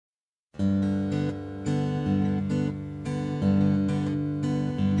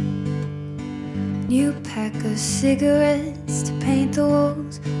New pack of cigarettes to paint the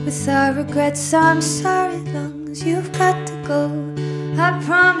walls with our regrets. I'm sorry, lungs, you've got to go. I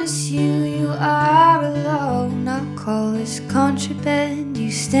promise you, you are alone. I'll call this contraband.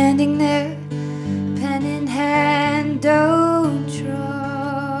 You standing there, pen in hand. Don't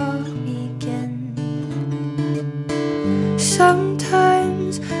draw me again.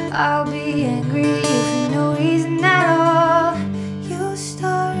 Sometimes I'll be angry for no reason at all. You'll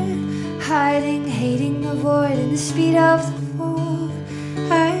start hiding, hating, avoiding the speed of the fall.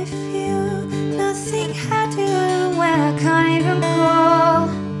 I feel nothing had to do when I can't even crawl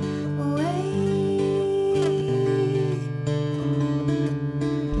away.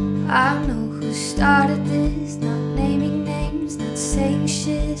 I know who started this, not naming names, not saying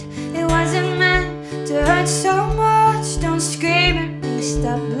shit. It wasn't meant to hurt so much. Don't scream at me,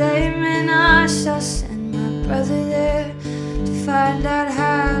 stop blaming us. I'll send my brother there to find out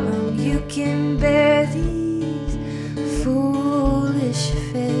how long you can bear these foolish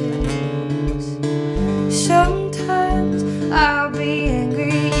affairs. Sometimes I'll be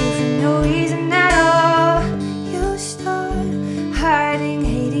angry for no reason at all. You'll start hiding,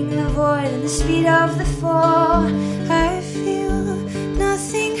 hating, avoiding the speed of the fall. I feel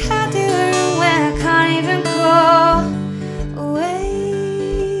nothing had to hurt when I can't even crawl away.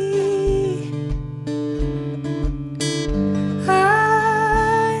 I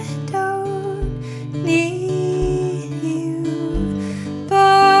don't need you,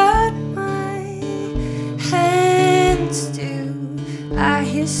 but my hands do. I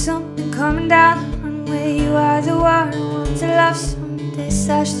hear something coming down the runway. You are the one I want to love someday.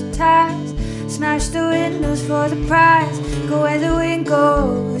 Slash the tires, smash the windows for the prize. Go where the wind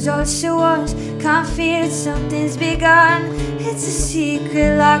goes, all it was. Can't feel it, something's begun. It's a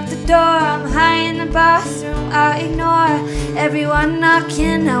secret, lock the door. I'm high in the bathroom, I'll ignore everyone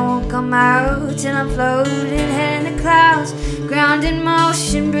knocking. I won't come out till I'm floating, head in the clouds. Ground in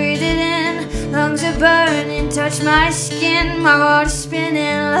motion, breathe it in. Lungs are burning, touch my skin. My water's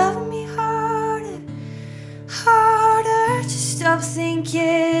spinning, loving me harder, harder to stop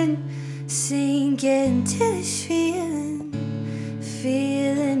thinking. Sinking to this feeling,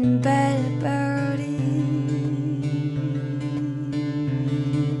 feeling bad about it.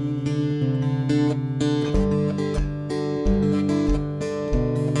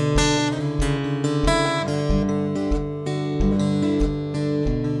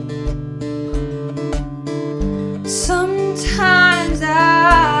 Sometimes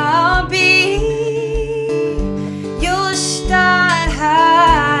I'll be, you'll start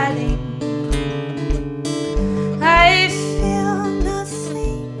hiding. I feel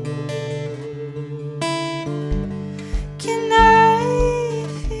nothing. Can I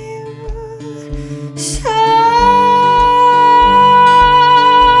feel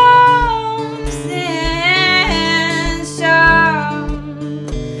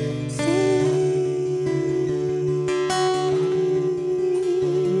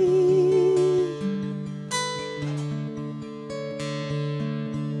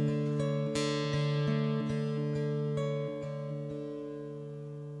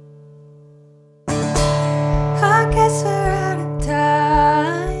I guess we're out of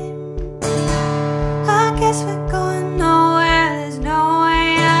time. I guess we're going nowhere. There's no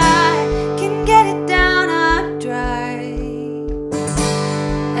way I can get it down I'm dry.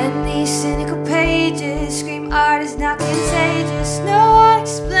 And these cynical pages scream art is not contagious. No one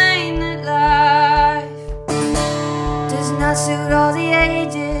explained that life does not suit all the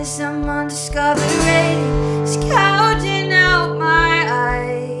ages. Some undiscovered rating is gouging out my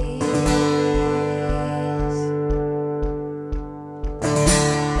eyes.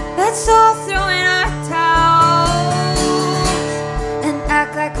 Let's all throw in our towels and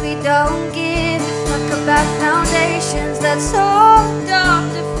act like we don't give a fuck about foundations. Let's all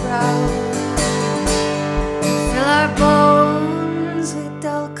adopt a frown and fill our bones with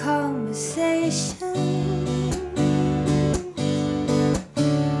dull conversation.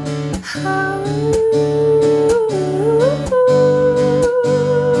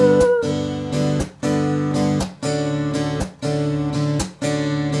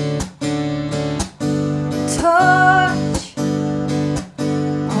 Torch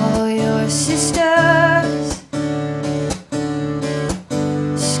all your sisters,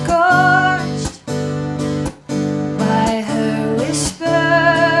 scorched by her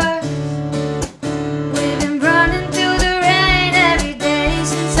whispers. We've been running through the rain every day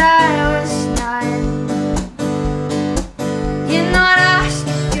since I was 9. You're not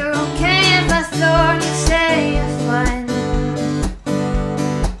asking if you're okay if I thought you'd say you're fine.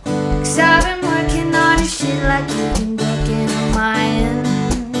 'Cause I've been working on your shit like you've been working on mine.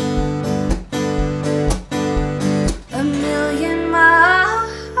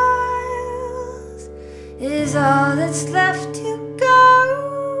 just left